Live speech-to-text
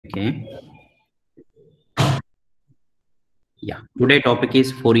Okay. Yeah. Today topic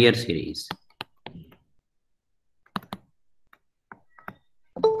is Fourier series.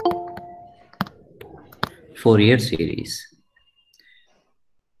 Fourier series.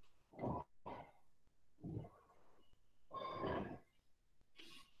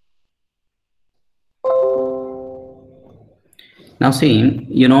 Now see,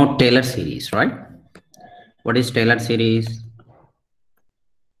 you know Taylor series, right? What is Taylor series?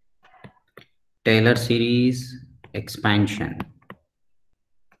 Taylor series expansion.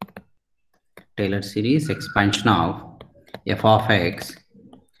 Taylor series expansion of f of x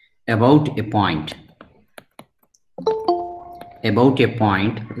about a point. About a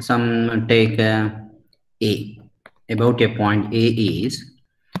point, some take a. About a point a is,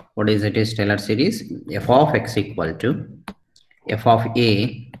 what is it is Taylor series? F of x equal to f of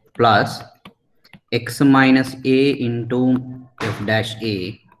a plus x minus a into f dash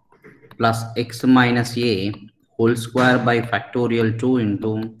a plus x minus a whole square by factorial 2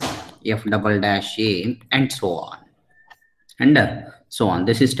 into f double dash a and so on. And so on.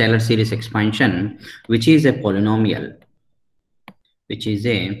 This is Taylor series expansion, which is a polynomial, which is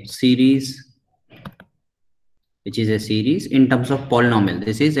a series in terms of polynomial.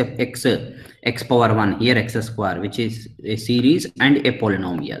 This is a x power 1, here x square, which is a series and a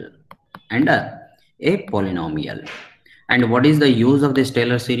polynomial. And a polynomial. And what is the use of this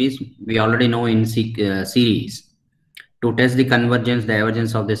Taylor series? We already know in series. To test the convergence,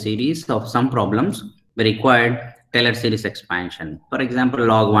 divergence of the series of some problems, we required Taylor series expansion. For example,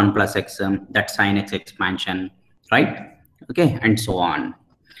 log 1 plus x, that sin x expansion, right? Okay, and so on.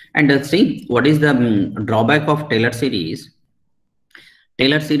 And let's see what is the drawback of Taylor series.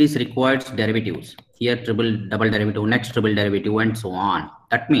 Taylor series requires derivatives. Here double derivative, next triple derivative, and so on.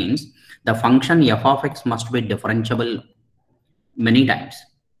 That means the function f of x must be differentiable many times.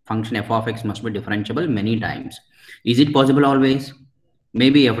 Function f of x must be differentiable many times. Is it possible always?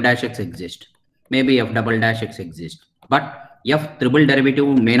 Maybe f dash x exists. Maybe f double dash x exists. But f triple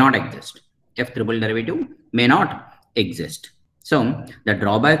derivative may not exist. F triple derivative may not exist. So the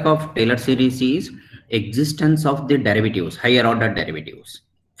drawback of Taylor series is existence of the derivatives, higher order derivatives.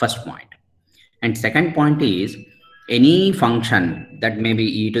 First point. And second point is any function that may be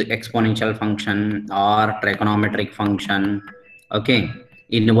e to exponential function or trigonometric function, okay,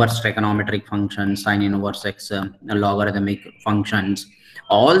 inverse trigonometric function, sine inverse x, logarithmic functions,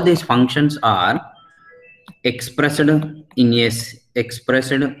 all these functions are expressed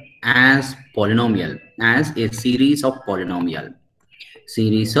as polynomial, as a series of polynomial.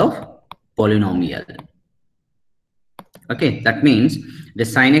 Okay, that means the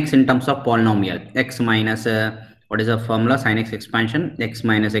sin x in terms of polynomial, x minus what is the formula? Sin x expansion, x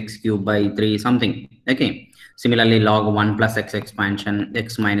minus x cube by 3 something. Okay, similarly log 1 plus x expansion,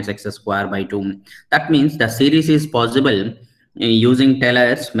 x minus x square by 2. That means the series is possible using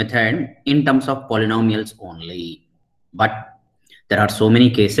Taylor's method in terms of polynomials only. But there are so many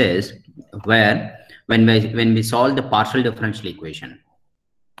cases where when we solve the partial differential equation,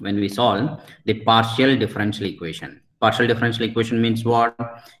 partial differential equation means what?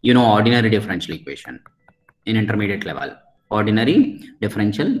 You know, ordinary differential equation in intermediate level. Ordinary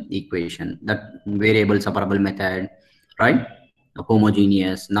differential equation, that variable separable method, right?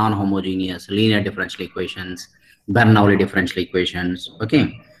 Homogeneous, non-homogeneous, linear differential equations, Bernoulli differential equations.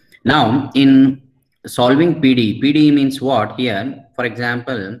 Okay. Now in solving PD means what here? For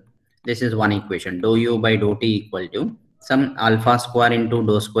example, this is one equation, dou u by dou t equal to some alpha square into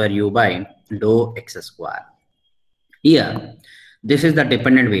dou square u by dou x square. Here, this is the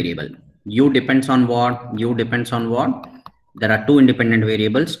dependent variable. U depends on what? There are two independent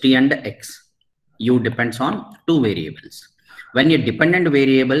variables, t and x. U depends on two variables. When a dependent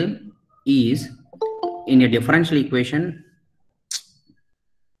variable is in a differential equation,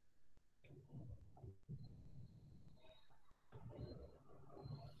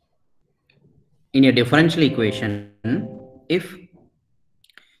 if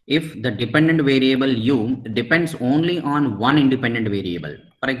the dependent variable u depends only on one independent variable,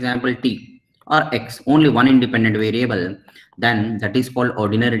 for example t or x, only one independent variable, then that is called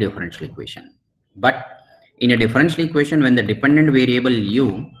ordinary differential equation. But in a differential equation, when the dependent variable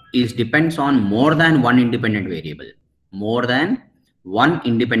u depends on more than one independent variable,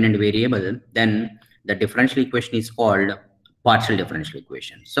 then the differential equation is called partial differential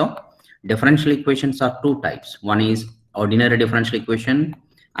equation. So differential equations are two types. One is ordinary differential equation,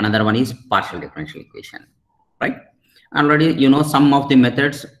 another one is partial differential equation, right? Already you know some of the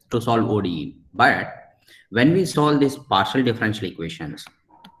methods to solve ODE, but when we solve these partial differential equations,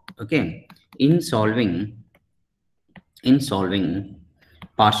 okay, in solving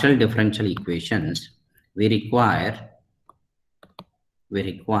partial differential equations, we require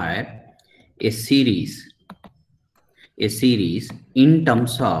a series in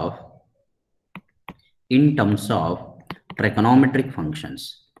terms of trigonometric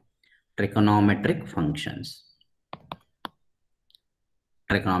functions. Trigonometric functions.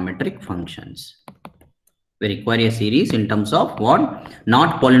 We require a series in terms of what?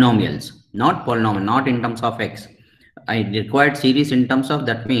 Not polynomials. Not in terms of x. I required series in terms of,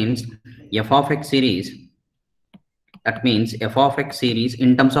 that means f of x series. That means f of x series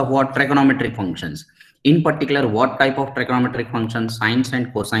in terms of what? Trigonometric functions. In particular, what type of trigonometric functions? Sines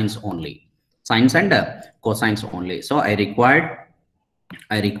and cosines only. Sines and cosines only. So I require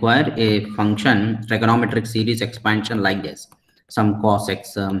a function trigonometric series expansion like this. Some cos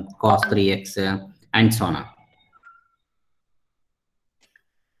x, cos 3x, and so on.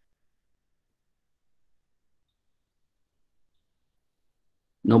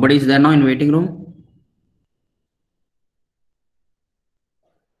 Nobody is there now in waiting room?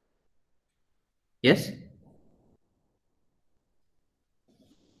 Yes?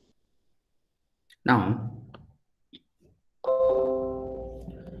 Now,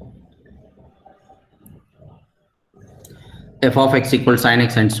 f of x equals sin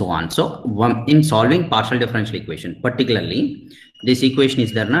x and so on. So, in solving partial differential equation, particularly, this equation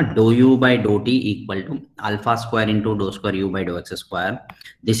is there na, dou u by dou t equal to alpha square into dou square u by dou x square.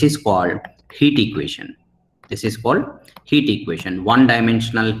 This is called heat equation. This is called heat equation,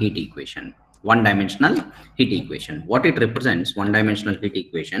 one-dimensional heat equation. One-dimensional heat equation. What it represents, one-dimensional heat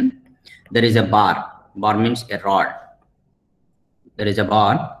equation, there is a bar. Bar means a rod. There is a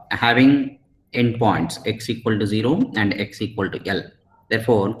bar having endpoints x equal to 0 and x equal to L.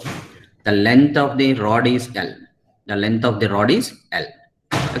 Therefore, the length of the rod is L. The length of the rod is L.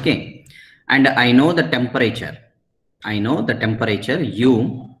 Okay. And I know the temperature. I know the temperature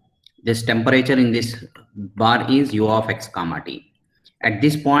U. This temperature in this bar is U of x comma t. At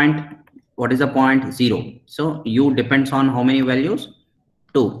this point, what is the point? 0. So U depends on how many values?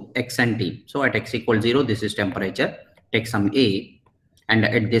 2, x and t. So at x equals 0, this is temperature. Take some A. And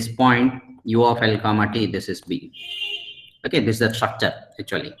at this point, U of L comma t, this is B. Okay, this is the structure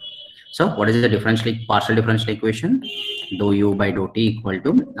actually. So what is the partial differential equation? Dou u by dou t equal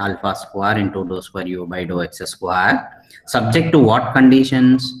to alpha square into dou square u by dou x square. Subject to what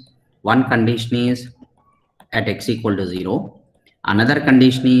conditions? One condition is at x equal to 0. Another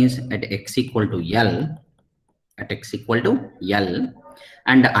condition is at x equal to L. At x equal to L.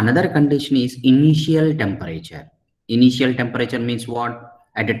 And another condition is initial temperature. Initial temperature means what?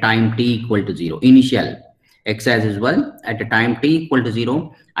 At a time t equal to 0. Initial. X as usual. At a time t equal to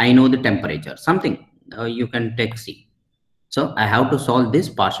 0, I know the temperature. Something you can take C. So I have to solve this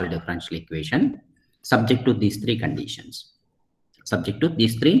partial differential equation subject to these three conditions. Subject to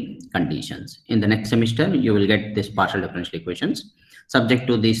these three conditions. In the next semester, you will get this partial differential equations subject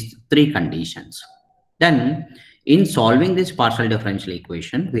to these three conditions. Then, in solving this partial differential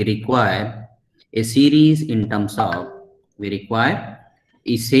equation, we require a series in terms of,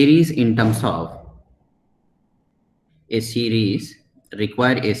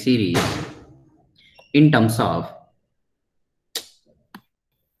 in terms of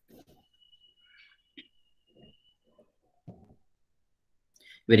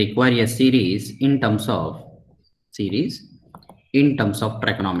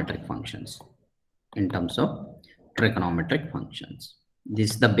trigonometric functions.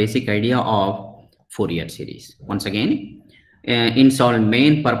 This is the basic idea of Fourier series. Once again,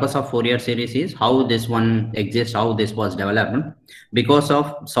 main purpose of Fourier series is how this one exists, how this was developed because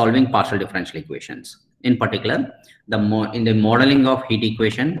of solving partial differential equations. In particular, in the modeling of heat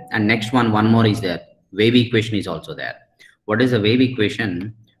equation, and next one more is there. Wave equation is also there. What is a wave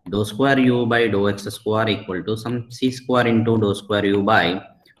equation? Dou square u by dou x square equal to some c square into dou square u by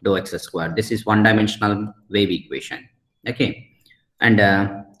dou x square. This is one-dimensional wave equation. Okay, and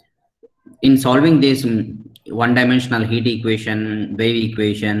in solving this one-dimensional heat equation, wave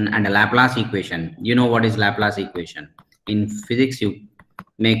equation, and a Laplace equation, you know what is Laplace equation? In physics, you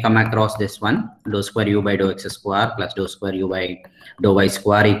may come across this one: dou square u by dou x square plus dou square u by dou y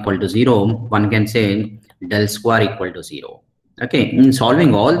square equal to 0. One can say del square equal to 0. Okay, in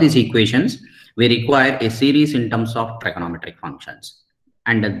solving all these equations, we require a series in terms of trigonometric functions,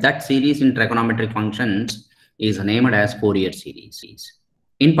 and that series in trigonometric functions is named as Fourier series.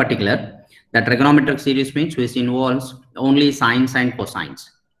 In particular, the trigonometric series means which involves only sines and cosines,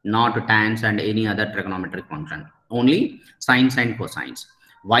 not tans and any other trigonometric function. Only sines and cosines.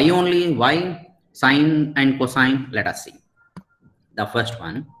 Why sine and cosine? Let us see. The first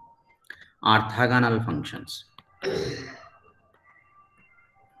one, orthogonal functions.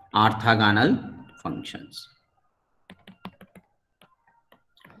 orthogonal functions.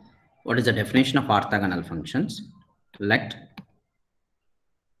 What is the definition of orthogonal functions? Let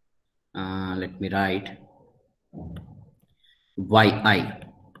me write yi.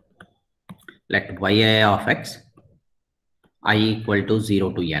 Let yi of x I equal to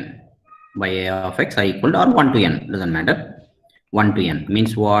 0 to n. yi of x I equal to or 1 to n, doesn't matter. 1 to n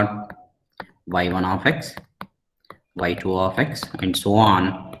means what? y1 of x, y2 of x, and so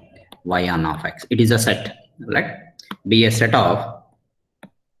on, yn of x. It is a set. Let be a set of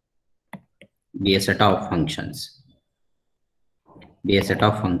functions. Be a set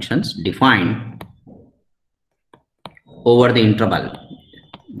of functions defined over the interval.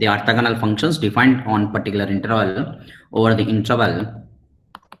 The orthogonal functions defined on particular interval over the interval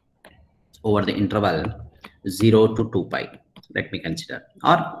 0 to 2 pi. Let me consider,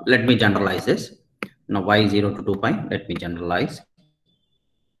 or let me generalize this. Now y 0 to 2 pi, let me generalize.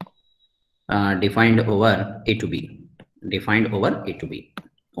 Defined over a to b,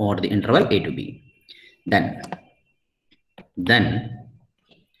 over the interval a to b. Then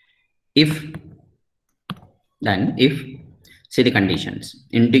if see the conditions.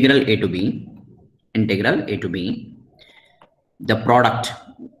 Integral a to b, the product,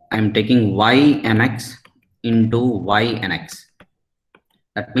 I am taking y mx into y nx.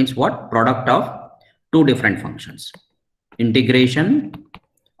 That means what? Product of two different functions. Integration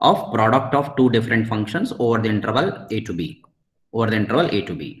of product of two different functions over the interval a to b.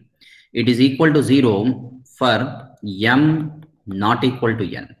 It is equal to 0 for m not equal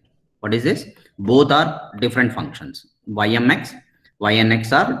to n. What is this? Both are different functions. ymx,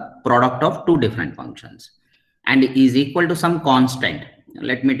 ynx are product of two different functions and is equal to some constant.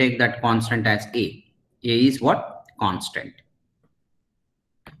 Let me take that constant as a. A is what? Constant.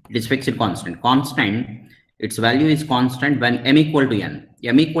 It is fixed constant. Its value is constant when m equal to n.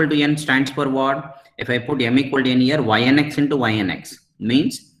 M equal to n stands for what? If I put m equal to n here, ynx into ynx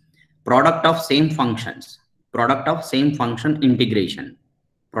means product of same functions,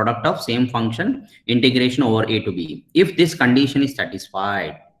 integration over a to b. If this condition is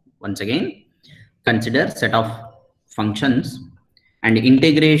satisfied, once again, consider set of functions and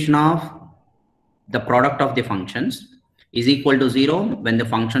integration of the product of the functions is equal to 0 when the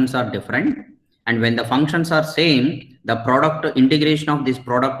functions are different, and when the functions are same, the product integration of this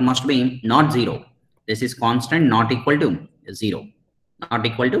product must be not 0. This is constant, not equal to 0.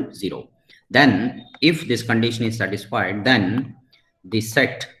 Then if this condition is satisfied, then the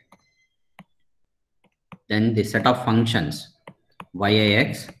set of functions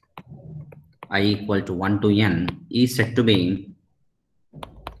yix I equal to 1 to n is said to be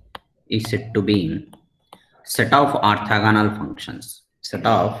set of orthogonal functions.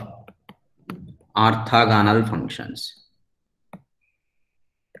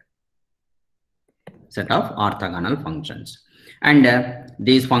 And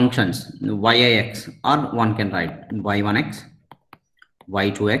these functions yix, or one can write y1x,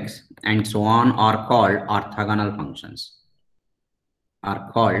 y2x, and so on, are called orthogonal functions.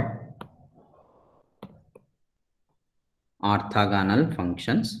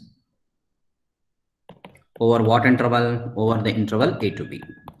 Over what interval? Over the interval a to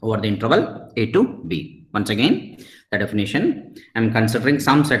b. Once again, the definition, I'm considering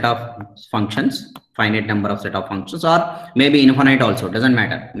some set of functions, finite number of set of functions, or maybe infinite also, doesn't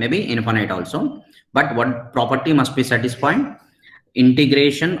matter, but what property must be satisfied?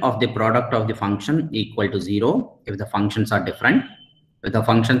 Integration of the product of the function equal to 0 if the functions are different. If the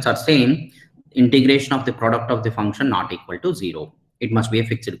functions are same, integration of the product of the function not equal to 0. It must be a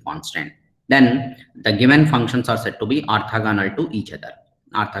fixed constant. Then the given functions are said to be orthogonal to each other.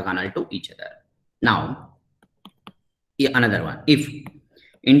 Now, another one. If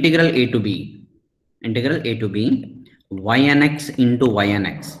integral a to b, ynx into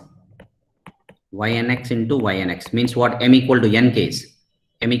ynx means what? M equal to n case.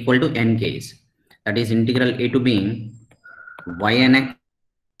 That is integral a to b ynx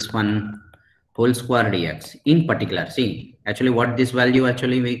 1 whole square dx. In particular, see, actually what this value,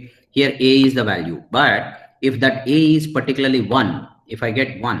 here a is the value, but if that a is particularly 1, if I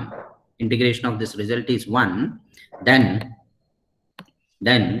get 1, integration of this result is 1, then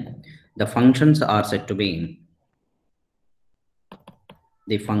the functions are said to be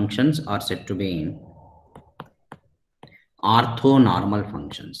orthonormal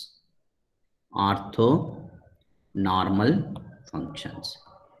functions.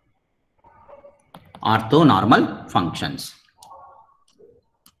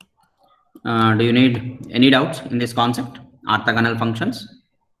 Do you need any doubts in this concept? Orthogonal functions?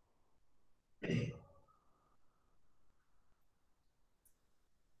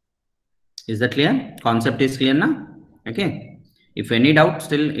 Is that clear? Concept is clear now? Okay. If any doubt,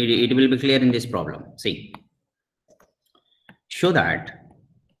 still it will be clear in this problem. See, show that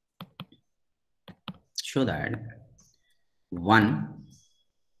 1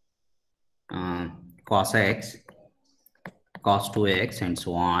 cos x, cos 2x, and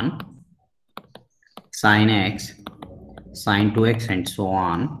so on, sin x, sin 2x, and so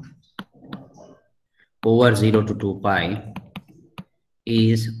on, over 0 to 2 pi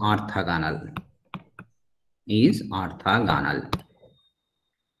is orthogonal.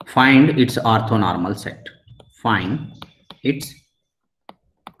 Find its orthonormal set. Find its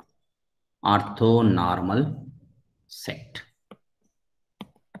orthonormal set.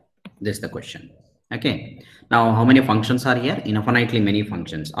 This is the question. Okay. Now, how many functions are here? Infinitely many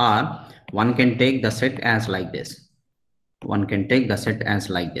functions. Or one can take the set as like this. One can take the set as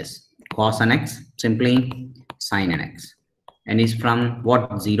like this. Cos n x, simply sin n x. N is from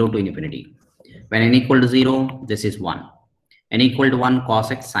what? 0 to infinity. When n equal to 0, this is 1. N equal to 1,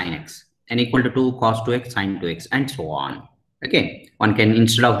 cos x, sin x. N equal to 2, cos 2x, sin 2x, and so on. Okay. One can,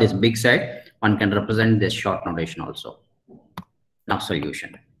 instead of this big set, one can represent this short notation also. Now,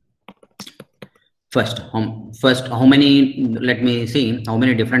 solution. First, how many, let me see, how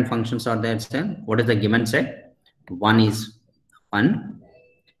many different functions are there still? What is the given set? 1 is 1.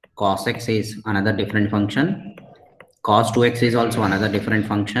 Cos x is another different function. Cos 2x is also another different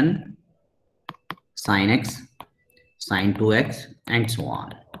function. Sin x, sin 2x, and so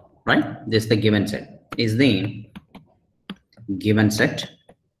on. Right? This is the given set. Is the given set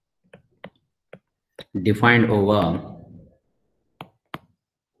defined over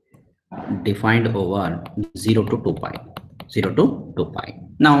 0 to 2 pi. 0 to 2 pi.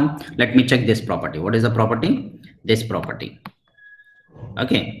 Now, let me check this property. What is the property? This property.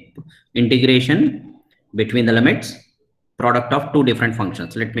 Okay. Integration between the limits, product of two different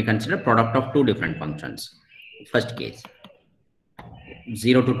functions. Let me consider product of two different functions. First case,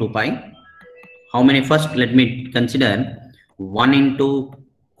 0 to 2 pi. How many? First, let me consider 1 into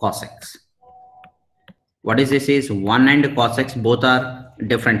cos x. What is this is 1 and cos x, both are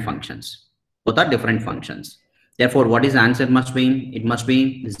different functions. Therefore, what is the answer must be? It must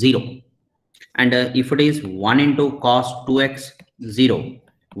be 0. And if it is 1 into cos 2x, 0.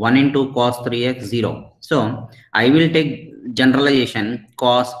 1 into cos 3x, 0. So, I will take generalization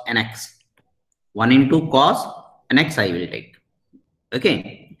cos nx. 1 into cos nx I will take.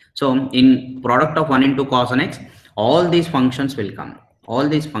 Okay. So, in product of 1 into cos nx, all these functions will come.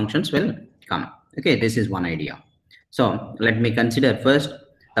 Okay, this is one idea. So let me consider first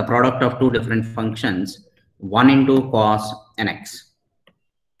the product of two different functions, 1 into cos nx.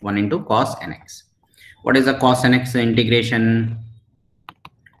 What is the cos nx integration?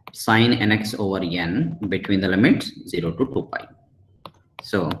 Sin nx over n between the limits 0 to 2 pi.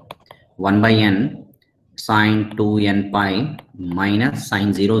 So 1 by n sin 2n pi minus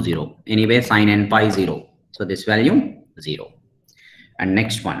sin 0, 0. Anyway, sin n pi 0. So this value 0. And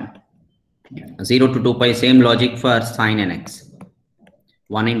next one, 0 to 2 pi, same logic for sin nx.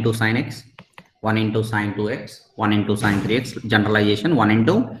 1 into sin x, 1 into sin 2x, 1 into sin 3x, generalization 1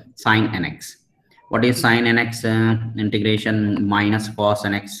 into sin nx. What is sin nx? Integration minus cos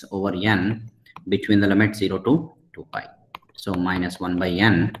nx over n between the limit 0 to 2 pi. So minus 1 by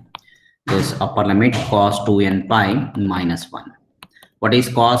n, this upper limit cos 2n pi minus 1. What is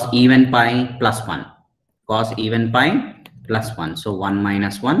cos even pi plus 1? Cos even pi plus 1. So 1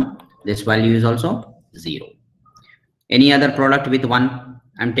 minus 1. This value is also 0. Any other product with 1?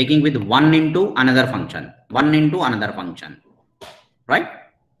 I'm taking with 1 into another function. Right?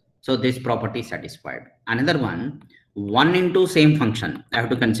 So this property is satisfied. Another one, 1 into same function. I have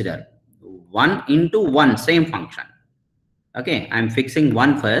to consider 1 into 1 same function. Okay, I'm fixing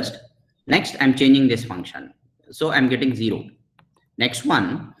 1 first. Next, I'm changing this function. So I'm getting 0. Next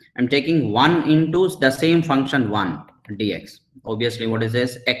one, I'm taking 1 into the same function 1 dx. Obviously, what is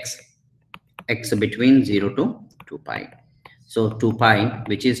this? X between 0 to 2 pi. So 2 pi,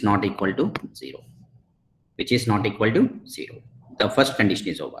 which is not equal to 0. The first condition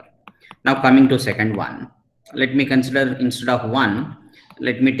is over. Now coming to second one, let me consider instead of 1,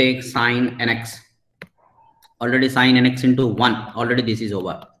 let me take sin nx. Already sin nx into 1. Already this is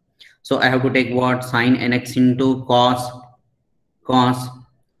over. So I have to take what? Sin nx into cos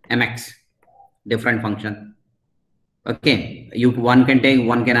mx. Different function. Okay, one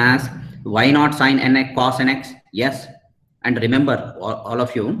can ask, why not sin nx cos nx? Yes, and remember all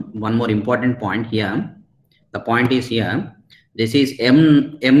of you, one more important point here. The point is here, this is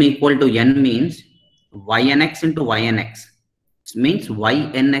m equal to n means ynx into ynx. It means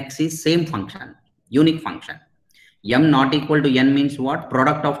ynx is same function, unique function. M not equal to n means what?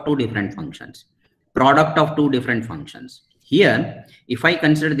 Product of two different functions. Product of two different functions. Here, if I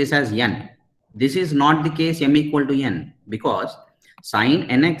consider this as n, this is not the case m equal to n, because sine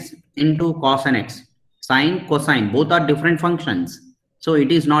nx into cos nx, sine, cosine, both are different functions. So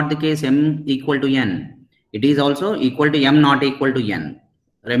it is not the case m equal to n. It is also equal to m not equal to n.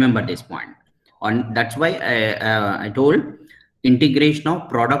 Remember this point. And that's why I told integration of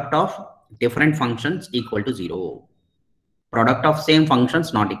product of different functions equal to 0. Product of same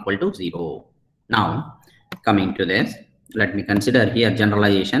functions not equal to 0. Now, coming to this, let me consider here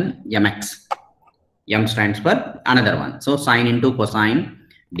generalization mx. M stands for another one. So sine into cosine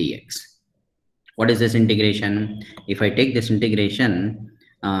dx. What is this integration? If I take this integration,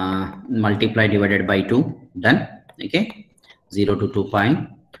 multiply divided by 2, done. Okay, 0 to 2 pi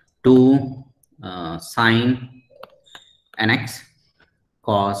 2 sine nx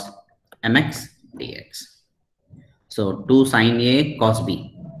cos mx dx. So 2 sine a cos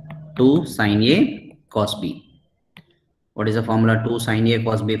b, 2 sine a cos b. What is the formula? 2 sine a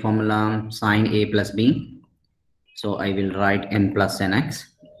cos b formula, sine a plus b. So I will write n plus nx.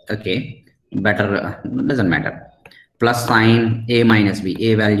 Okay, better, doesn't matter. Plus sine a minus b,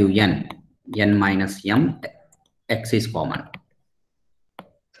 a value n minus m, x is common.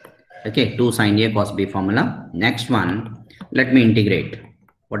 Okay, 2 sine a cos b formula. Next one, let me integrate.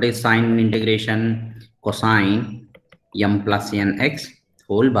 What is sine integration? Cosine m plus n x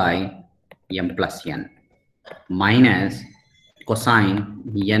whole by m plus n minus cosine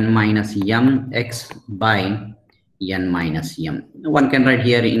n minus m x by n minus m. One can write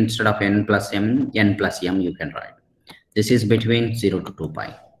here, instead of n plus m you can write. This is between 0 to 2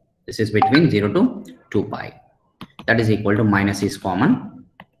 pi. This is between 0 to 2 pi. That is equal to minus is common.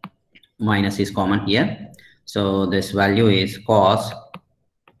 Minus is common here. So this value is cos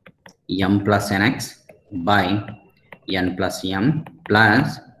m plus nx by n plus m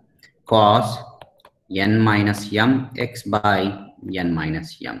plus cos n minus m x by n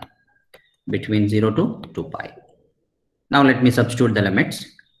minus m between 0 to 2 pi. Now let me substitute the limits.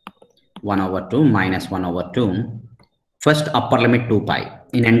 1 over 2 minus 1 over 2. First upper limit 2 pi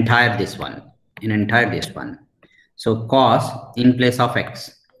in entire this one. So cos in place of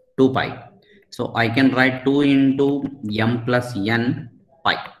x 2 pi. So I can write 2 into m plus n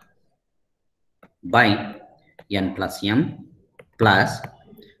pi by n plus m plus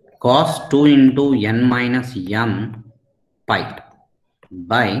cos 2 into n minus m pi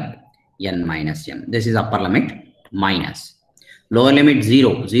by n minus m. This is upper limit minus. Lower limit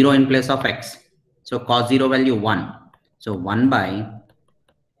 0 in place of x. So cos 0 value 1. So 1 by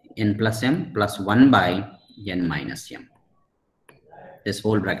n plus m plus 1 by n minus m. This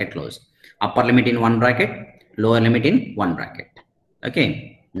whole bracket closed. Upper limit in one bracket, lower limit in one bracket.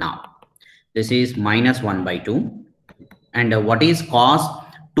 Okay, now this is minus 1 by 2. And what is cos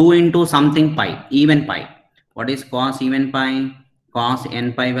 2 into something pi, even pi? What is cos even pi? Cos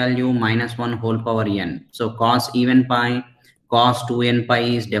n pi value minus 1 whole power n. So cos even pi, cos 2n pi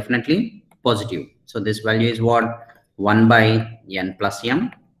is definitely positive. So this value is what? 1 by n plus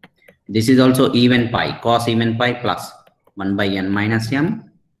m. This is also even pi, cos even pi plus 1 by n minus m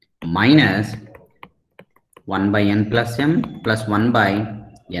minus 1 by n plus m plus 1 by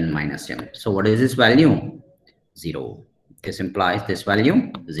n minus m. So what is this value? 0. This implies this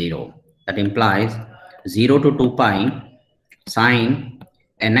value 0. That implies 0 to 2 pi sine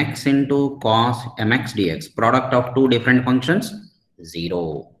nx into cos mx dx, product of two different functions,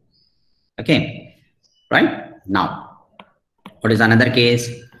 0. Okay, right? Now, what is another case?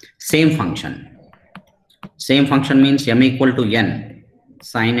 Same function. Same function means m equal to n,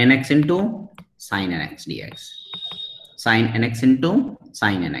 sine nx into sine nx dx. Sine nx into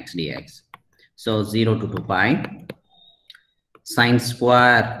sine nx dx. So 0 to 2 pi sine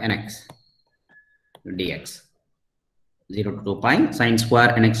square nx dx. 0 to 2 pi sine square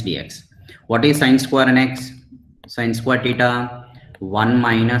nx dx. What is sine square nx? Sine square theta 1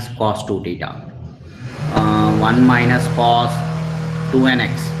 minus cos 2 theta. 1 minus cos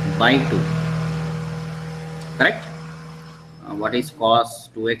 2nx by 2. Correct? What is cos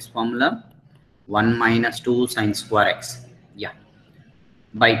 2x formula? 1 minus 2 sine square x. Yeah.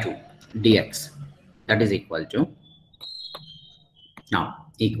 By 2 dx. That is equal to, now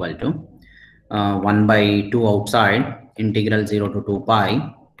equal to 1 by 2 outside, integral 0 to 2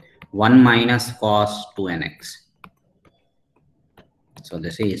 pi 1 minus cos 2nx. So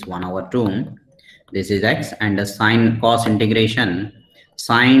this is 1 over 2. This is x, and the sine cos integration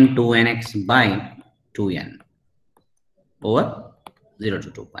sine 2nx by 2n over 0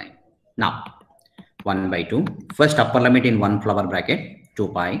 to 2 pi. Now 1 by 2. First upper limit in one flower bracket 2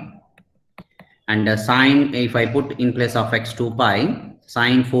 pi, And sine, if I put in place of x 2 pi,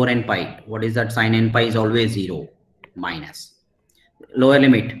 sine 4 n pi, what is that? Sine n pi is always 0 minus. Lower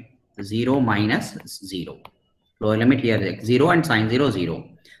limit 0 minus 0. Lower limit here is 0 and sine 0 0.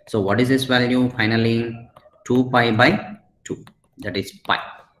 So what is this value? Finally 2 pi by 2, that is pi.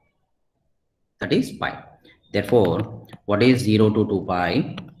 That is pi. Therefore, what is 0 to 2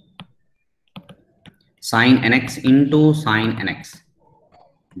 pi? Sine nx into sine nx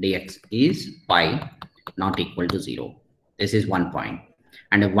dx is pi, not equal to 0. This is 1 point.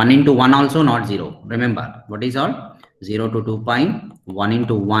 And 1 into 1 also not 0. Remember, what is all? 0 to 2 pi, 1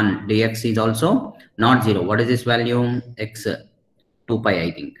 into 1 dx is also not 0. What is this value? X 2 pi,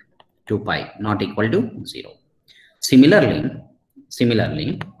 I think. 2 pi, not equal to 0.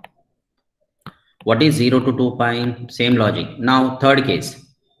 Similarly, what is 0 to 2 pi? Same logic. Now, third case.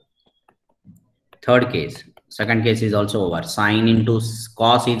 Second case is also over. Sine into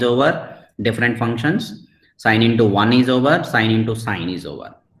cos is over. Different functions. Sine into 1 is over. Sine into sine is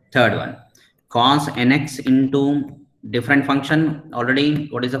over. Third one. Cos nx into different function. Already,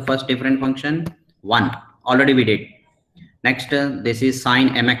 what is the first different function? 1. Already we did. Next, this is sine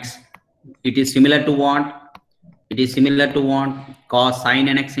mx. It is similar to what? It is similar to what? Cos sine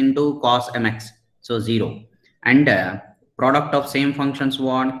nx into cos mx. So 0. And product of same functions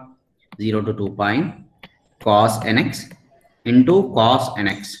what? 0 to 2 pi cos nx into cos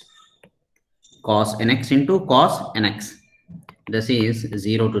nx. Cos nx into cos nx. This is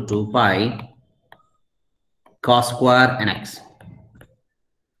 0 to 2 pi cos square nx.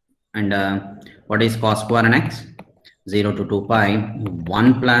 And what is cos square nx? 0 to 2 pi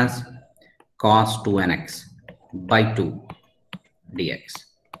 1 plus cos 2nx by 2 dx.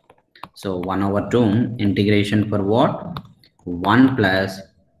 So 1 over 2 integration for what? 1 plus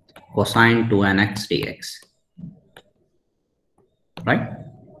cosine 2nx dx. Right?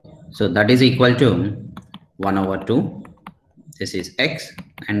 So that is equal to 1 over 2. This is x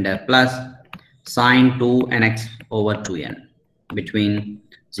and plus sine 2nx over 2n between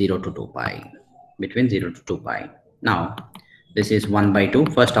 0 to 2 pi. Between 0 to 2 pi. Now, this is 1 by 2.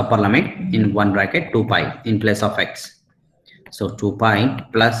 First upper limit in one bracket 2 pi in place of x. So 2 pi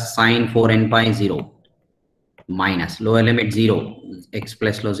plus sine 4n pi 0 minus lower limit 0, x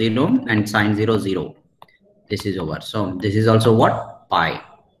plus low 0 and sine 0 0. This is over. So this is also what? Pi.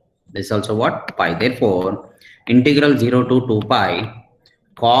 This is also what? Pi. Therefore, integral 0 to 2 pi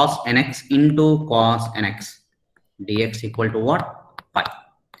cos nx into cos nx dx equal to what? Pi,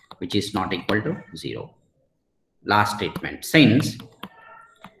 which is not equal to 0. Last statement. Since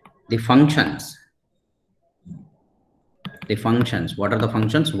the functions, what are the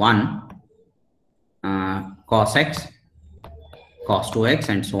functions? 1 cos x, cos 2x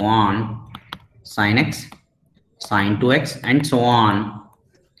and so on, sin x, sin 2x and so on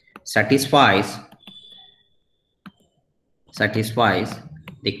satisfies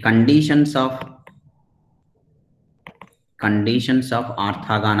the conditions of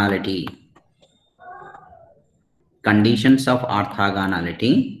orthogonality. Conditions of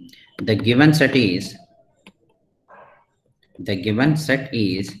orthogonality. The given set is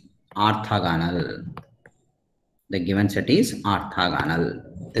orthogonal. The given set is orthogonal.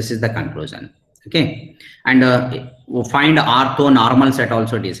 This is the conclusion. Okay, and we'll find orthonormal set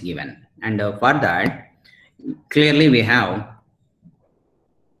also it is given, and for that clearly we have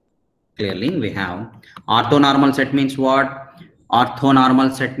orthonormal set means what?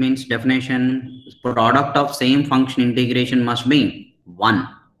 Orthonormal set means definition, product of same function integration must be 1.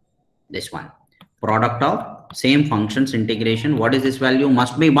 This one, product of same functions integration, what is this value?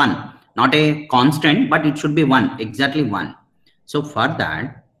 Must be 1, not a constant, but it should be 1, exactly 1. So for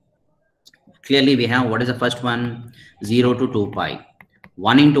that, clearly we have, what is the first one? 0 to 2 pi,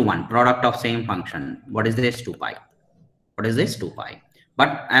 1 into 1, product of same function. What is this? 2 pi. What is this? 2 pi.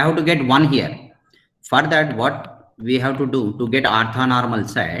 But I have to get 1 here. For that, what we have to do to get orthonormal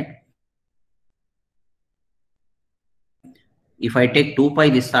set? If I take 2 pi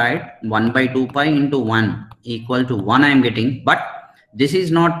this side, 1 by 2 pi into 1 equal to 1 I am getting, but this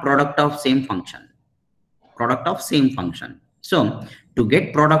is not product of same function. Product of same function. So to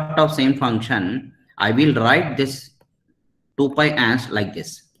get product of same function, I will write this 2 pi as like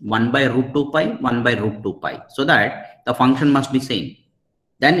this, 1 by root 2 pi, 1 by root 2 pi, so that the function must be same.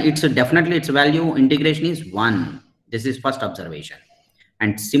 Then it's definitely its value integration is 1. This is first observation.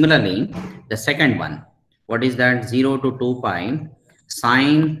 And similarly, the second one, what is that? 0 to 2 pi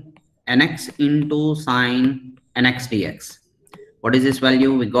sine nx into sine nx dx. What is this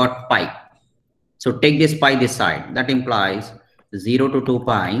value? We got pi. So take this pi this side. That implies 0 to 2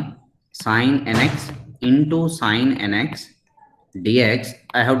 pi sine nx into sine nx dx,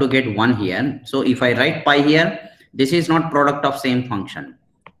 I have to get 1 here. So if I write pi here, this is not product of same function.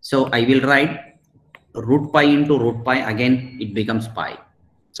 So I will write root pi into root pi, again it becomes pi.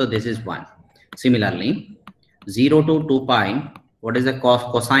 So this is 1. Similarly, 0 to 2 pi, what is the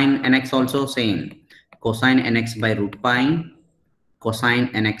cosine nx also same. Cosine nx by root pi, cosine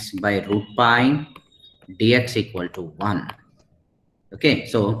nx by root pi, dx equal to 1. Okay,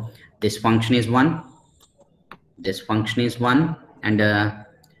 so this function is 1, this function is 1, and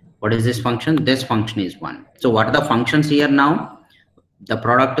what is this function? This function is 1. So what are the functions here now? The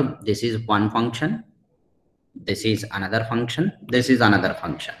product, this is one function, this is another function, this is another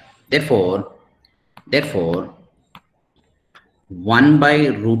function. Therefore 1 by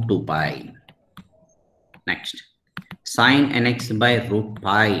root 2 pi. Next, sine nx by root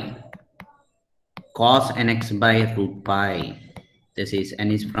pi, cos nx by root pi. This is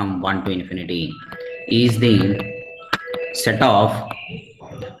n is from 1 to infinity, is the set of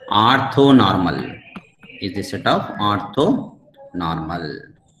orthonormal. Is the set of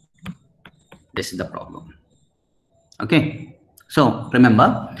orthonormal. This is the problem. Okay, so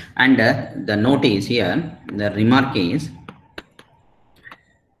remember, and the note is here, the remark is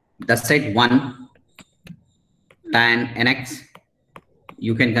the set 1 tan nx,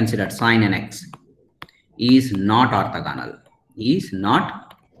 you can consider sin nx, is not orthogonal, is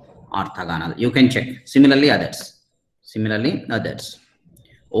not orthogonal. You can check. Similarly others,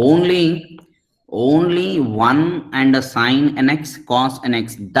 only 1 and a sin nx, cos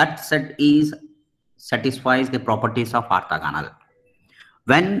nx, that set is satisfies the properties of orthogonal.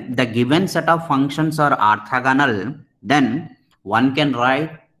 When the given set of functions are orthogonal, then one can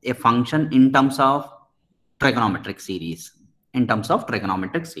write a function in terms of trigonometric series.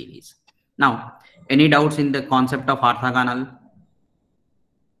 Now, any doubts in the concept of orthogonal?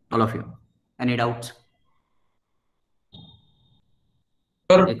 All of you, any doubts?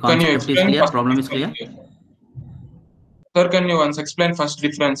 Sir, the concept is clear, problem is clear. Sir, can you once explain first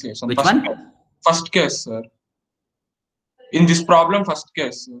differentiation? Which one? First case, sir. In this problem, first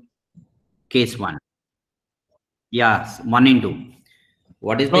case, sir. Case 1. Yes, 1 and 2.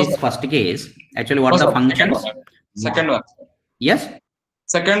 What is this first case? Actually, what are the functions? Second one. Yes?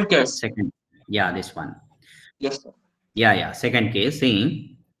 Second case. Second. Yeah, this one. Yes, sir. Yeah. Second case,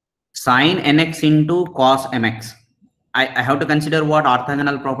 saying sin nx into cos mx. I have to consider what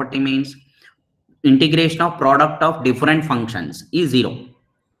orthogonal property means. Integration of product of different functions is 0.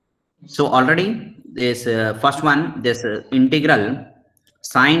 So already this first one, this integral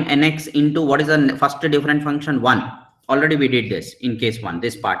sin nx into what is the first different function? 1. Already we did this in case 1.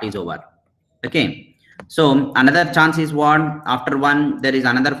 This part is over. Okay. So another chance is what? After 1, there is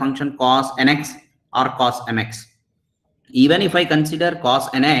another function cos nx or cos mx. Even if I consider cos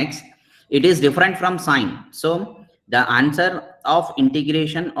nx, it is different from sine. So the answer of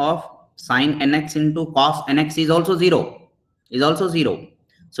integration of sin nx into cos nx is also 0.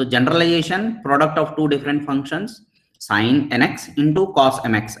 So generalization, product of two different functions, sin nx into cos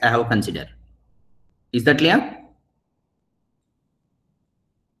mx, I have considered. Is that clear?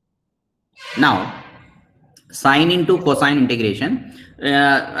 Now, sine into cosine integration,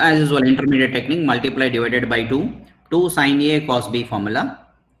 as usual, intermediate technique, multiply divided by 2. 2 sin A cos B formula,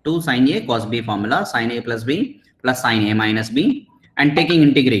 2 sin A cos B formula, sin A plus B plus sin A minus B, and taking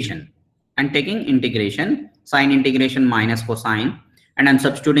integration. Sine integration minus cosine, and I'm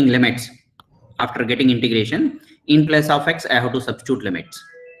substituting limits. After getting integration, in place of x, I have to substitute limits.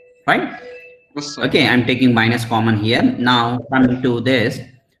 Right? Yes, sir. Okay, I'm taking minus common here. Now, coming to this,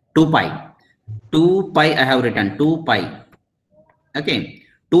 2 pi. 2 pi, I have written 2 pi. Okay,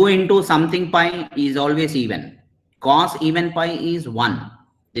 2 into something pi is always even. Cos even pi is 1.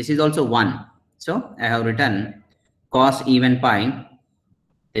 This is also 1. So I have written cos even pi.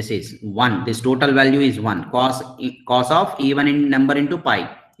 This is 1. This total value is 1. Cos of even in number into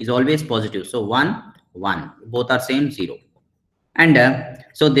pi is always positive. So 1, 1. Both are same, 0. And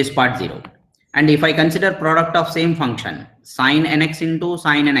so this part 0. And if I consider product of same function, sin nx into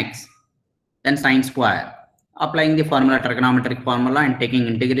sin nx, then sine square. Applying the formula, trigonometric formula, and taking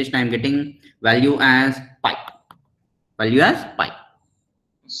integration, I am getting value as pi.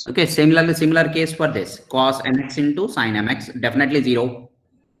 Okay, similar case for this. Cos nx into sin mx, definitely 0.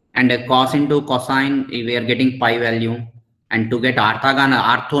 And cos into cosine, we are getting pi value. And to get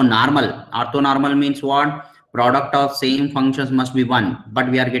orthonormal means what? Product of same functions must be 1, but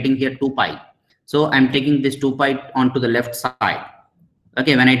we are getting here 2 pi. So I'm taking this 2 pi onto the left side.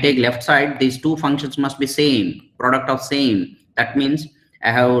 Okay, when I take left side, these two functions must be same, product of same. That means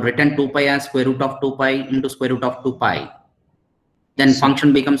I have written 2 pi as square root of 2 pi into square root of 2 pi. Then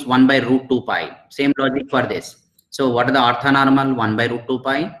function becomes 1 by root 2 pi. Same logic for this. So what are the orthonormal? 1 by root 2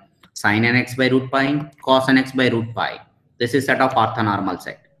 pi, sin nx by root pi, cos nx by root pi. This is set of orthonormal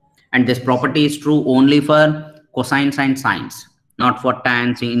set. And this property is true only for cosines and sines, not for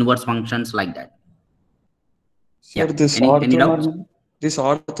tans, inverse functions like that. Sir, Yeah. this Any doubts? These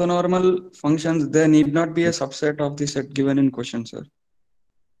orthonormal functions, they need not be a subset of the set given in question, sir.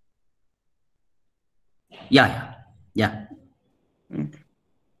 Yeah.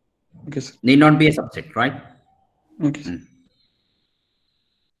 Okay, sir. Need not be a subset, right? Okay, sir.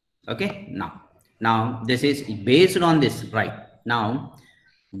 Okay. Now this is based on this, right? Now,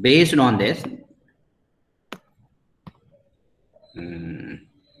 based on this,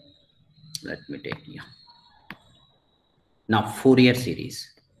 let me take here. Now, Fourier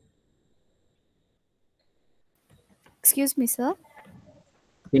series. Excuse me, sir.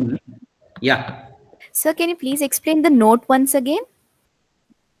 Yeah. Sir, can you please explain the note once again?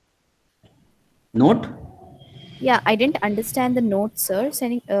 Note? Yeah, I didn't understand the note, sir.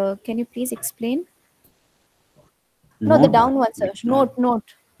 Can you please explain? No, the down one, sir.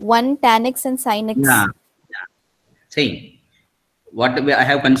 Note. 1 tan x and sin x. Yeah. See, what I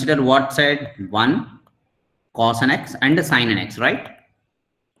have considered what side? 1 cos nx and sin nx, right?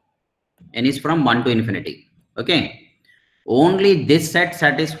 N is from 1 to infinity. Okay. Only this set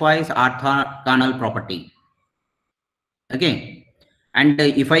satisfies orthogonal property. Okay. And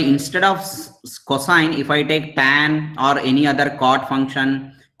if I, instead of cosine, if I take tan or any other cot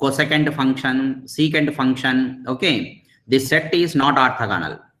function, cosecant function, secant function, okay, this set is not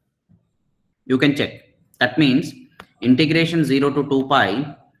orthogonal. You can check. That means integration 0 to 2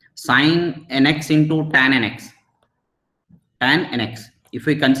 pi sin nx into tan nx. Tan nx. If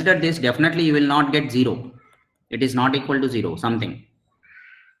we consider this, definitely you will not get 0. It is not equal to 0, something.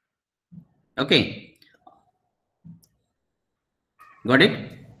 Okay. Got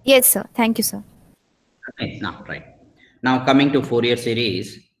it? Yes, sir. Thank you, sir. Okay, now, right. Now coming to Fourier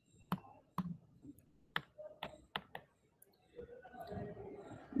series.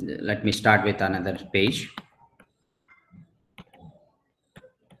 Let me start with another page.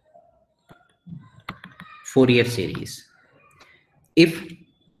 Fourier series. If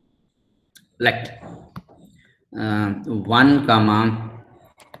let 1 comma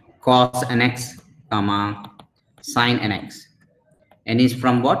cos nx comma sin nx, n is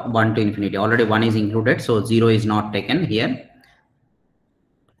from what? 1 to infinity. Already 1 is included, so 0 is not taken here.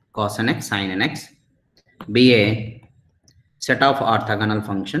 Cos nx, sin nx be a set of orthogonal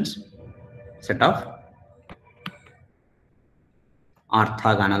functions. Set of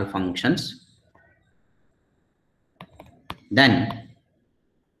orthogonal functions. Then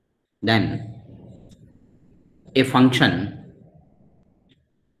a function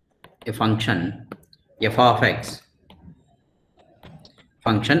f of x,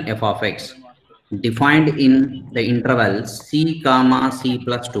 function f of x defined in the interval c comma c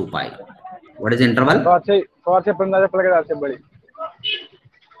plus 2 pi. What is the interval?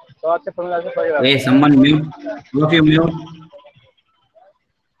 Hey, someone mute. Two of you mute.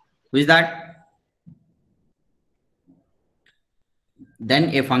 Who is that?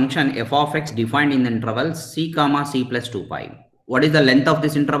 Then a function f of x defined in the interval c comma c plus 2 pi. What is the length of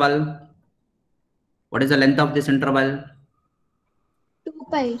this interval? What is the length of this interval? 2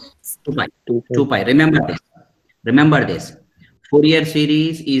 pi. 2 pi. 2 pi. Remember this. Fourier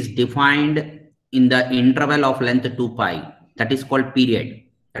series is defined in the interval of length 2 pi. That is called period.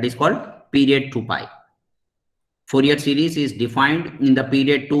 That is called period 2 pi. Fourier series is defined in the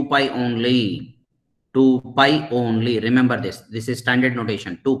period 2 pi only. 2 pi only. Remember this. This is standard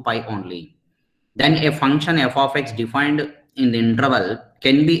notation. 2 pi only. Then a function f of x defined in the interval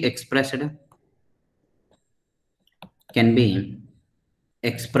can be expressed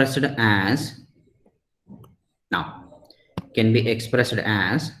as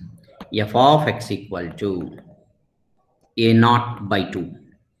f of x equal to a naught by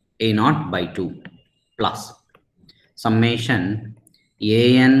 2 plus summation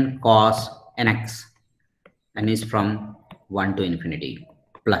an cos nx, n is from 1 to infinity,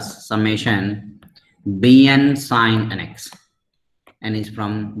 plus summation bn sin nx, n is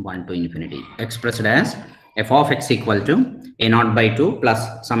from 1 to infinity, expressed as f of x equal to a naught by 2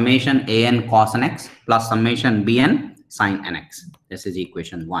 plus summation an cos nx plus summation bn sin nx. This is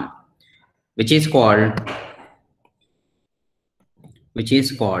equation 1, which is called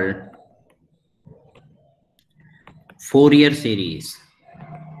Fourier series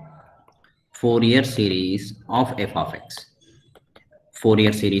of f of x.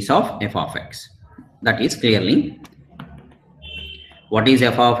 Fourier series of f of x. That is clearly what is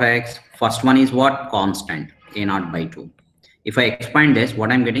f of x. First one is what? Constant, a naught by 2. If I expand this,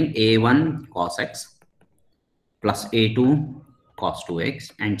 what I'm getting? A1 cos x plus a2 cos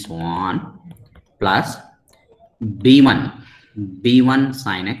 2x and so on, plus b1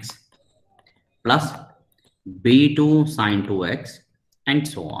 sin x plus b2 sin 2x and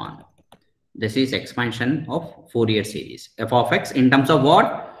so on. This is expansion of Fourier series. F of x in terms of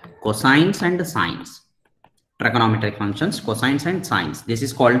what? Cosines and sines. Trigonometric functions, cosines and sines. This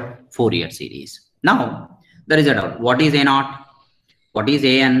is called Fourier series. Now, there is a doubt. What is a0? What is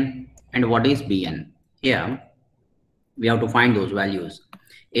an? And what is bn? Here, we have to find those values.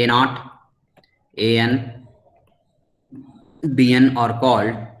 a0, an, bn are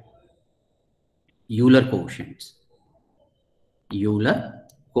called Euler coefficients. Euler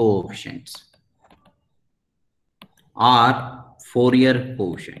coefficients are Fourier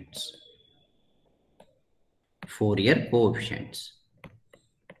coefficients. Fourier coefficients,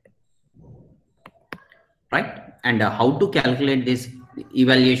 right? And how to calculate this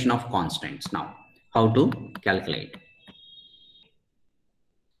evaluation of constants? Now, how to calculate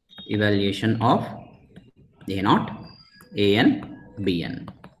evaluation of a0, an, bn?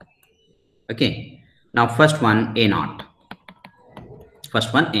 Okay. Now, first one a0.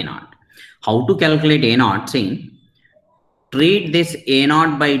 First one a0. How to calculate a0? See, treat this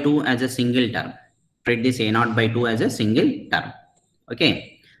a0 by 2 as a single term. Treat this a0 by 2 as a single term.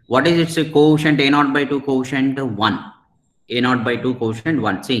 Okay. What is its coefficient? a0 by 2 coefficient 1. a0 by 2 coefficient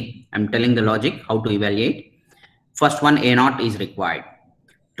 1. See, I'm telling the logic how to evaluate. First one a0 is required.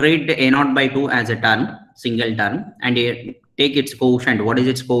 Treat a0 by 2 as a term, single term, and take its coefficient. What is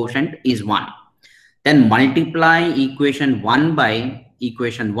its coefficient? Is 1. Then multiply equation 1 by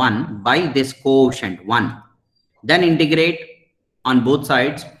this coefficient 1. Then integrate on both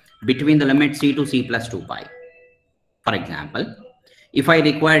sides between the limit c to c plus 2 pi. For example, if I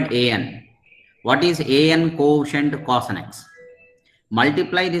required an, what is an coefficient? Cos nx.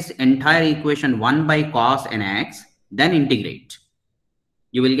 Multiply this entire equation 1 by cos nx, then integrate.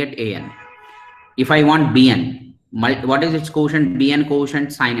 You will get an. If I want bn, what is its coefficient? Bn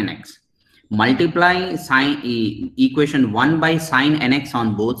coefficient sin nx. Multiply equation 1 by sin nx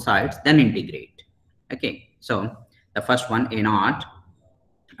on both sides, then integrate. Okay, so the first one a0,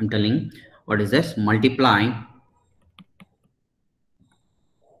 I'm telling what is this? Multiply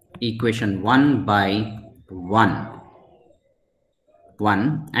equation 1 by 1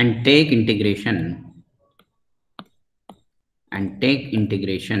 and take integration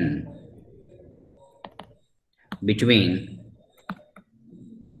between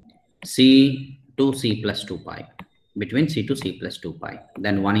c to c plus 2 pi. Between c to c plus 2 pi.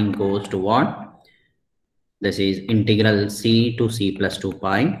 Then 1 goes to what? This is integral c to c plus 2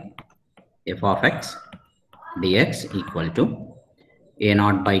 pi f of x dx equal to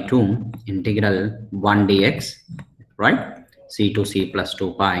a0 by 2 integral 1 dx, right? C to c plus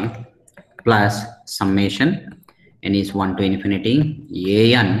 2 pi plus summation n is 1 to infinity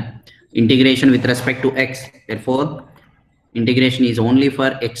an integration with respect to x. Therefore, integration is only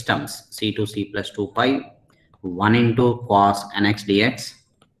for x terms, c to c plus 2 pi 1 into cos nx dx,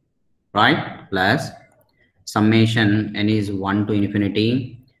 right? Plus summation n is 1 to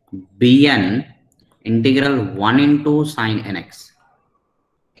infinity bn integral 1 into sin nx.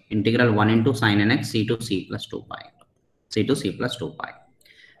 Integral 1 into sin nx c to c plus 2 pi. C to c plus 2 pi.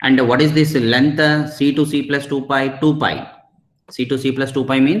 And what is this length? C to c plus 2 pi? 2 pi. C to c plus 2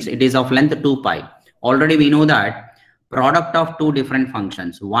 pi means it is of length 2 pi. Already we know that product of two different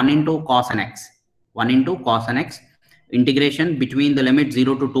functions, 1 into cos nx, integration between the limit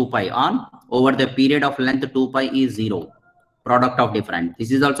 0 to 2 pi on over the period of length 2 pi is 0. Product of different.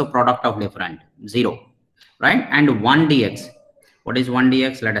 This is also product of different, 0, right? And 1 dx. What is 1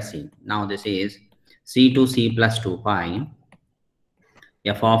 dx? Let us see. Now this is c to c plus 2 pi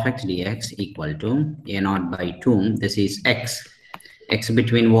f of x dx equal to a0 by 2. This is x. X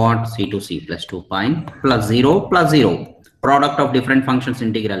between what? C to c plus 2 pi plus 0 plus 0. Product of different functions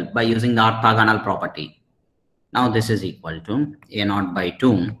integral by using the orthogonal property. Now this is equal to a0 by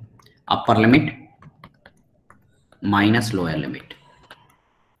 2 upper limit minus lower limit.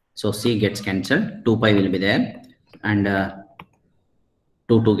 So c gets cancelled, 2 pi will be there, and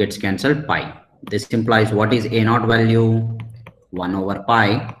 2 gets cancelled, pi. This implies what is a0 value? 1 over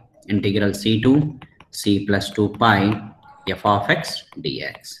pi integral c to c plus 2 pi f of x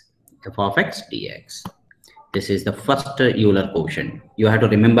dx. F of x dx. This is the first Euler quotient. You have to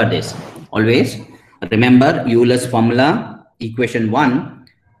remember this. Always remember Euler's formula, equation 1,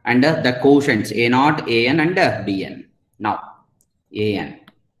 and the quotients a0, an, and bn. Now, an.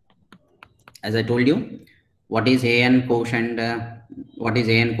 As I told you, what is an quotient? What is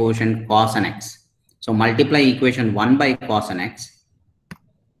an quotient? Cos nx. So multiply equation 1 by cos nx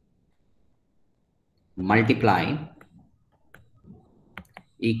multiply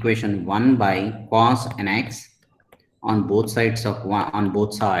equation 1 by cos nx on both sides of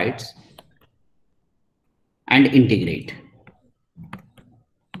and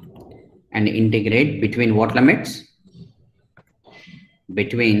integrate between what limits?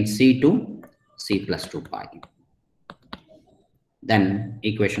 Between c to c plus 2 pi. Then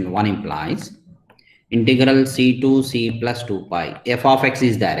equation 1 implies integral c to c plus 2 pi. F of x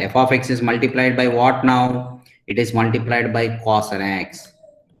is there. F of x is multiplied by what now? It is multiplied by cos nx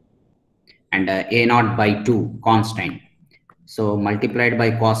and a naught by 2 constant. So multiplied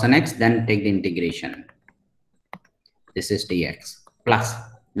by cos nx, then take the integration. This is dx plus.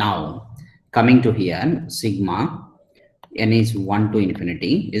 Now coming to here, sigma n is 1 to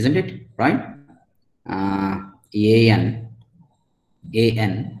infinity, isn't it? Right?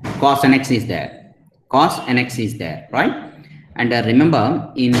 an cos nx is there. Cos nx is there, right? And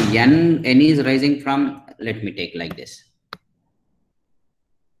remember, in n is rising from, let me take like this.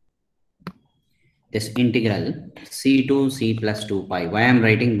 This integral c to c plus 2 pi. Why I'm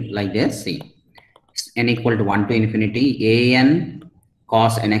writing like this? See, n equal to 1 to infinity. An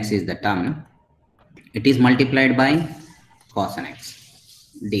cos nx is the term. It is multiplied by cos nx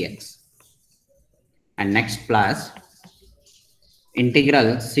dx. And next plus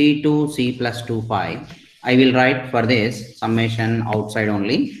integral c to c plus 2 pi. I will write for this summation outside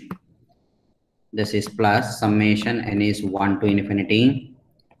only. This is plus summation n is 1 to infinity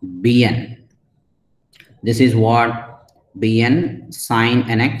bn. This is what? Bn sin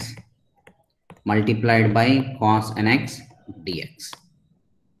nx multiplied by cos nx dx.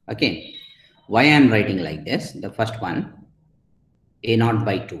 Okay. Why I am writing like this? The first one, a naught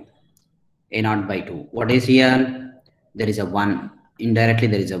by 2. A naught by 2. What is here? There is a 1. Indirectly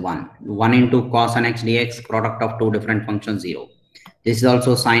there is a 1. 1 into cos nx dx, product of two different functions, 0. This is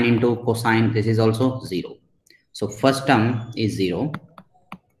also sine into cosine. This is also 0. So first term is 0.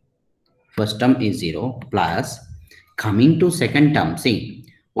 First term is 0 plus coming to second term. See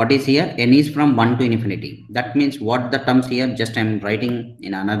what is here? N is from 1 to infinity. That means what the terms here? Just I am writing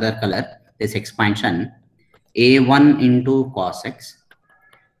in another color. This expansion a1 into cos x,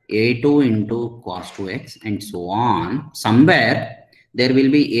 a2 into cos 2x, and so on. Somewhere there will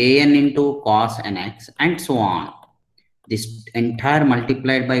be an into cos nx and so on. This entire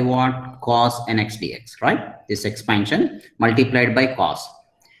multiplied by what? Cos nx dx, right? This expansion multiplied by cos.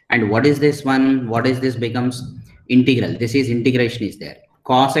 And what is this one? What is this becomes? Integral. This is integration is there.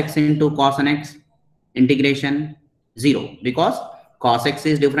 Cos x into cos nx, integration 0, because cos x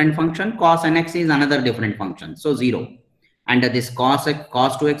is different function, cos nx is another different function, so 0. And this cos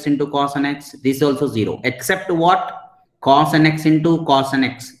 2x into cos nx, this is also 0, except what? Cos nx into cos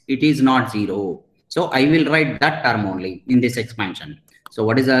nx, it is not 0. So I will write that term only in this expansion. So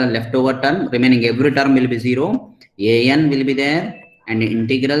what is the leftover term? Remaining every term will be 0. An will be there, and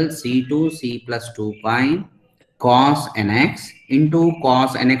integral c to c plus 2 pi cos nx into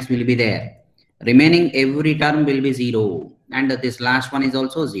cos nx will be there. Remaining every term will be 0. And this last one is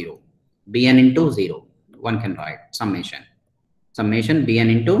also 0. Bn into 0. One can write summation. Summation bn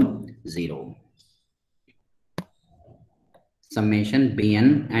into 0. Summation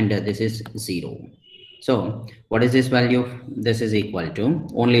bn, and this is 0. So what is this value? This is equal to,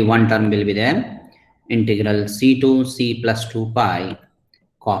 only one term will be there. Integral c to c plus 2 pi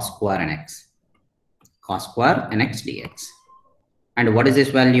cos square nx. Cos square nx dx. And what is this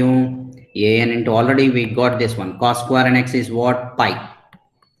value? An into, already we got this one. Cos square nx is what? Pi.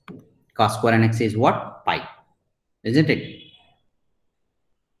 Cos square nx is what? Pi. Isn't it?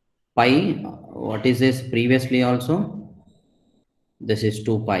 Pi. What is this previously also? This is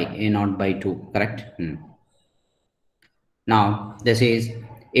 2 pi, a naught by 2, correct? Now this is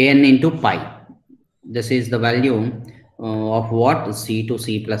an into pi. This is the value of what? C to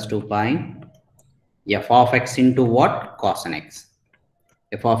c plus 2 pi. F of x into what? Cos nx.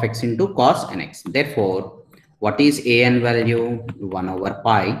 F of x into cos nx. Therefore, what is an value? 1 over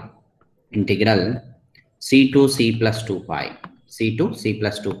pi integral c to c plus 2 pi. C to c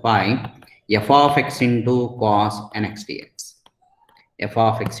plus 2 pi f of x into cos nx dx. F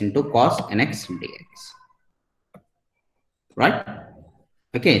of x into cos nx dx. Right?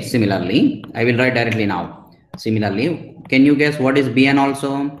 Okay, similarly, I will write directly now. Similarly, can you guess what is bn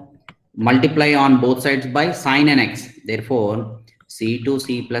also? Multiply on both sides by sin nx. Therefore, c to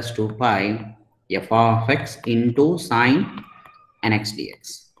c plus 2 pi f of x into sin nx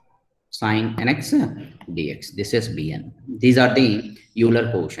dx. Sin nx dx. This is bn. These are the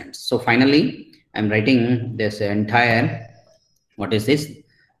Euler quotients. So finally, I'm writing this entire, what is this?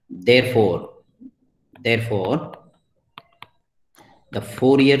 Therefore, the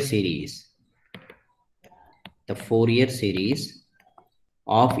Fourier series the Fourier series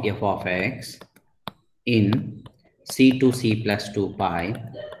of f of x in c to c plus 2 pi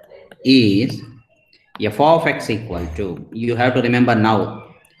is f of x equal to, you have to remember now,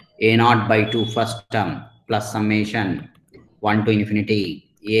 a naught by 2 first term plus summation 1 to infinity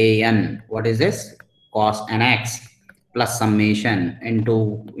an, what is this, cos nx plus summation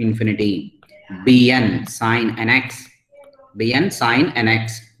into infinity bn sin nx, bn sin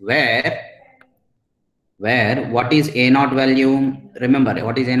nx, where what is a naught value, remember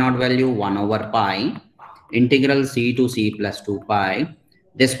what is a naught value, 1 over pi integral c to c plus 2 pi,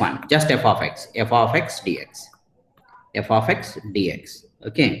 this one just f of x dx, f of x dx.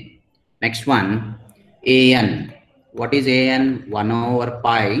 Okay, next one, an, what is an, 1 over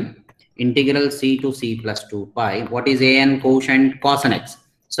pi integral c to c plus 2 pi, what is an, quotient cos nx,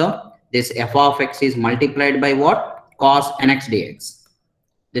 so this f of x is multiplied by what, cos nx dx.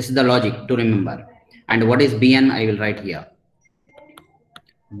 This is the logic to remember. And what is bn, I will write here,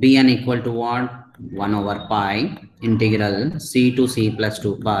 bn equal to what, 1 over pi integral c to c plus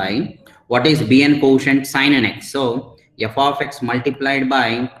 2 pi, what is bn, quotient sin nx, so f of x multiplied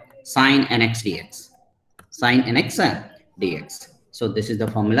by sin nx dx, sin nx dx. So this is the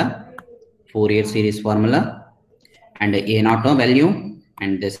formula, Fourier series formula, and a naught value,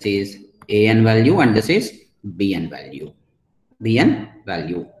 and this is an value, and this is bn value,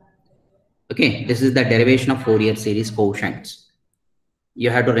 Okay, this is the derivation of Fourier series quotients. You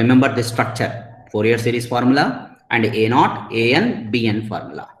have to remember this structure, Fourier series formula and a naught, an, bn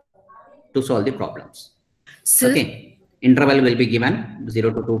formula to solve the problems. Sir, okay, interval will be given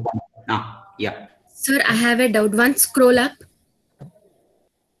 0 to 2. Yeah. Sir, I have a doubt. Once scroll up.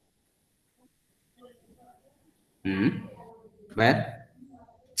 Where?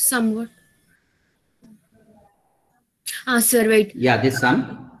 Somewhat. Sir, wait. Yeah, this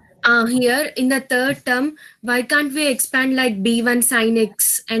sum. Here in the third term, why can't we expand like b1 sin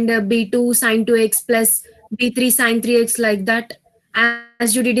x and b2 sin 2x plus b3 sin 3x like that,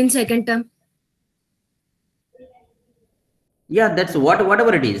 as you did in second term? Yeah, that's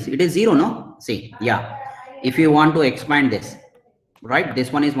whatever it is. It is 0, no? See, yeah. If you want to expand this, right?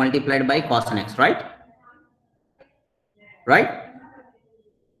 This one is multiplied by cos nx, right? Right?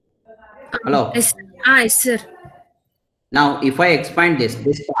 Hello? Yes, yes, sir. Now, if I expand this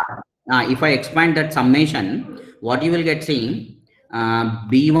part, if I expand that summation, what you will get, see,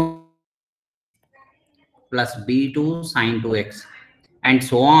 b1 plus b2 sin 2x and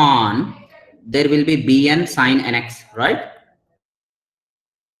so on, there will be bn sin nx, right?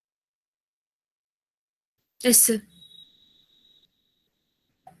 Yes, sir.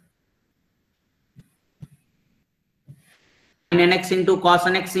 Sin nx into cos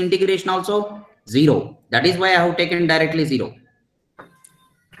nx integration also 0. That is why I have taken directly 0.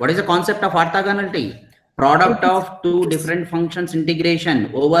 What is the concept of orthogonality? Product of two different functions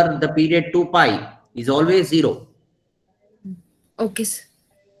integration over the period 2 pi is always 0. Okay, sir.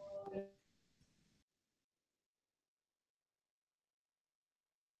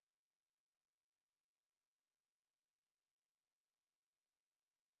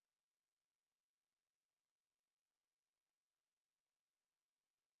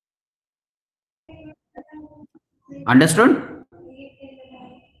 Understood?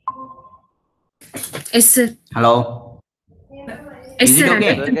 Yes, sir. Hello? Yes, Is it sir.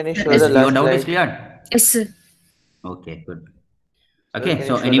 okay? Sir, can you show Yes, the your last doubt slide? is cleared? Yes, sir. Okay, good. Sir, Okay, can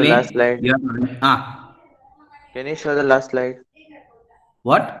so you show the anyway, last slide? you have, Can you show the last slide?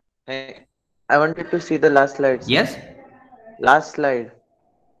 what? Hey, I wanted to see the last slide, sir. Yes? Last slide.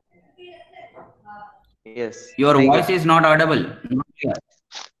 Yes. Your thank voice you. is not audible. Not clear.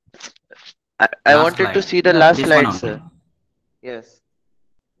 I Last wanted to slide. see the last This one slide, only. sir. Yes.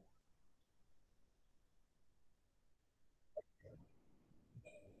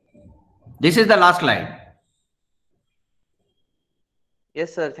 This is the last slide.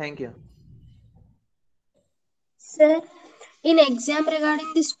 Yes, sir. Thank you. Sir, in exam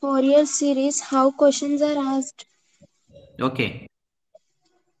regarding this Fourier series, how questions are asked? Okay.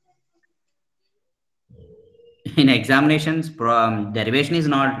 In examinations, derivation is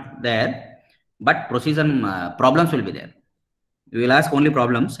not there, but procedure problems will be there. We will ask only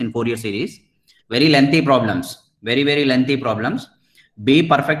problems in Fourier series. Very lengthy problems. Very lengthy problems. Be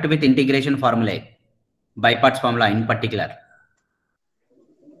perfect with integration formulae. By parts formula in particular.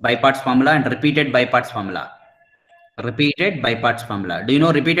 By parts formula and repeated by parts formula. Repeated by parts formula. Do you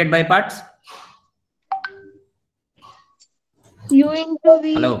know repeated by parts? U into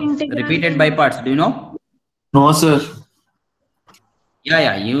V Hello. integral. Repeated by parts. Do you know? No, sir.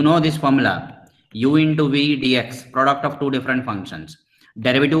 Yeah. You know this formula. U into V dx. Product of two different functions.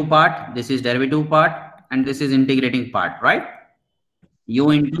 Derivative part. This is derivative part. and this is integrating part, right? U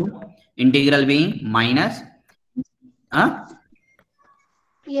into integral being minus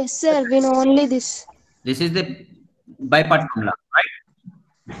Yes, sir. We know only this. this is the by parts formula, right?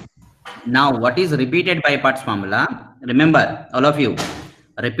 Now what is repeated by parts formula? Remember, all of you,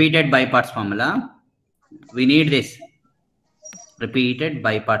 repeated by parts formula, we need this repeated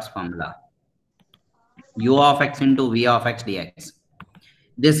by parts formula, u of x into v of x dx.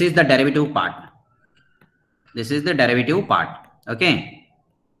 This is the derivative part. This is the derivative part. Okay,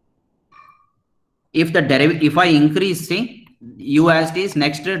 if the derivative, if I increase, see, u as it is,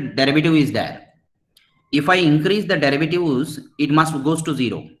 next derivative is there. If I increase the derivatives, it must goes to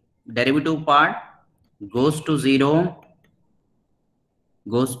 0. Derivative part goes to 0,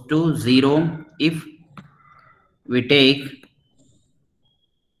 if we take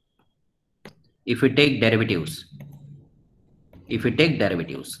derivatives. If we take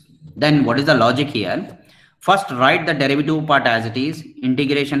derivatives, then what is the logic here? First, write the derivative part as it is,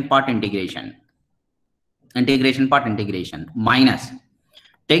 integration part integration, minus,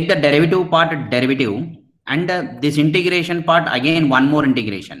 take the derivative part derivative, and this integration part again one more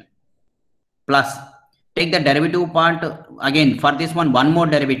integration, plus take the derivative part again for this one more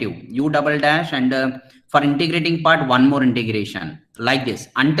derivative, u double dash, and for integrating part one more integration, like this,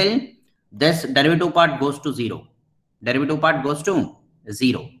 until this derivative part goes to 0.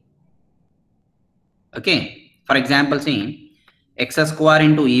 Okay, for example, see, x square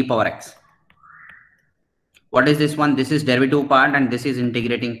into e power x. What is this one? This is derivative part and this is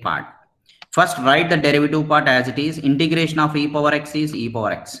integrating part. First, write the derivative part as it is. Integration of e power x is e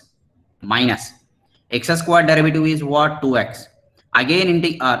power x minus x square derivative is what? 2x. Again,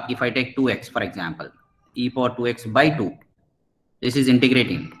 if I take 2x, for example, e power 2x by 2. This is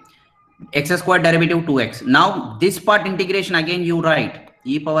integrating. X square derivative 2x. Now, this part integration again you write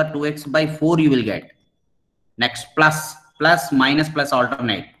e power 2x by 4 you will get. Next, plus minus plus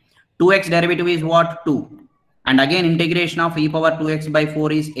alternate. 2x derivative is what? 2. And again integration of e power 2x by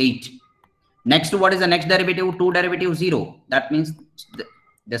 4 is 8. Next, what is the next derivative? 2 derivative 0. That means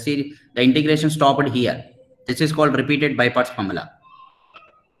the integration stopped here. This is called repeated by parts formula.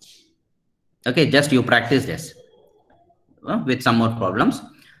 Okay, just you practice this with some more problems.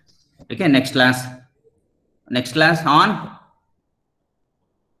 Okay, next class on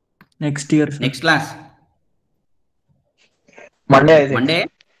Next year, sir. next class Monday, I think. Monday.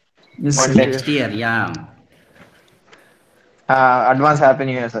 Yes, sir. Monday. Next year, yeah. Advance Happy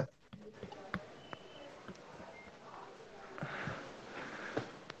New Year, sir.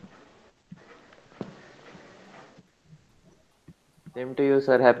 Same to you,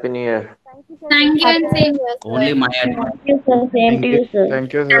 sir. Happy New Year. Thank you and same. Only my advice. Thank you, sir. Same to you, sir.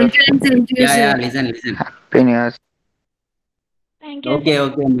 Thank you, sir. Thank you and same to you, Yeah, sir. listen. Happy New Year. Thank you. Okay,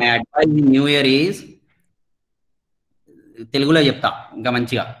 my advice in New Year is తెలుగులో చెప్తా ఇంకా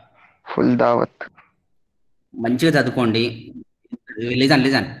మంచిగా full దావత్. మంచిగా చదువుకోండి.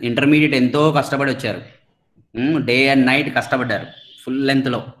 Listen intermediate ఎంతో కష్టపడి వచ్చారు, డే అండ్ నైట్ కష్టపడ్డారు ఫుల్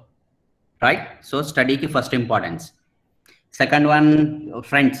లెంత్లో, right? So స్టడీకి first importance. Second one,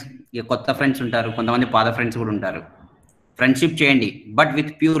 friends. ఇక కొత్త ఫ్రెండ్స్ ఉంటారు, కొంతమంది పాత ఫ్రెండ్స్ కూడా ఉంటారు. ఫ్రెండ్షిప్ చేయండి, but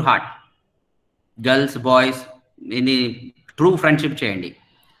with pure heart. Girls, boys, ఇది ట్రూ ఫ్రెండ్షిప్ చేయండి.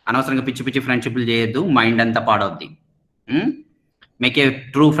 అనవసరంగా పిచ్చి ఫ్రెండ్షిప్లు చేయొద్దు, మైండ్ అంతా పాడవద్ది. Make a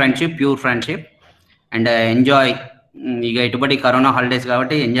true friendship, pure friendship, and enjoy. ఇక ఇటుబడి కరోనా హాలిడేస్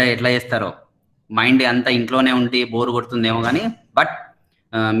కాబట్టి ఎంజాయ్ ఎట్లా చేస్తారో, మైండ్ అంతా ఇంట్లోనే ఉండి బోర్ కొడుతుందేమో కానీ, but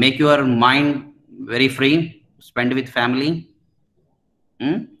make your mind very free. Spend with family,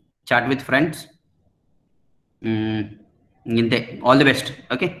 chat with friends. ఇంతే. All the best.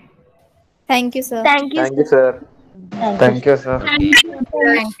 Okay, Thank you, sir. Thank you, Thank you, sir. sir. Thank you, sir. Thank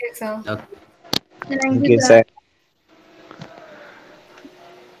you, sir. Thank you, sir.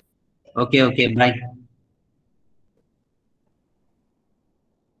 okay, bye.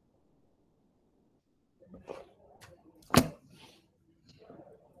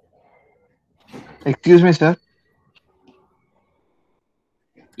 Excuse me, sir.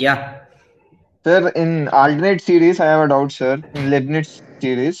 Yeah. Sir, in alternate series, I have a doubt, sir. In Leibniz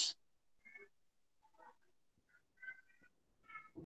series,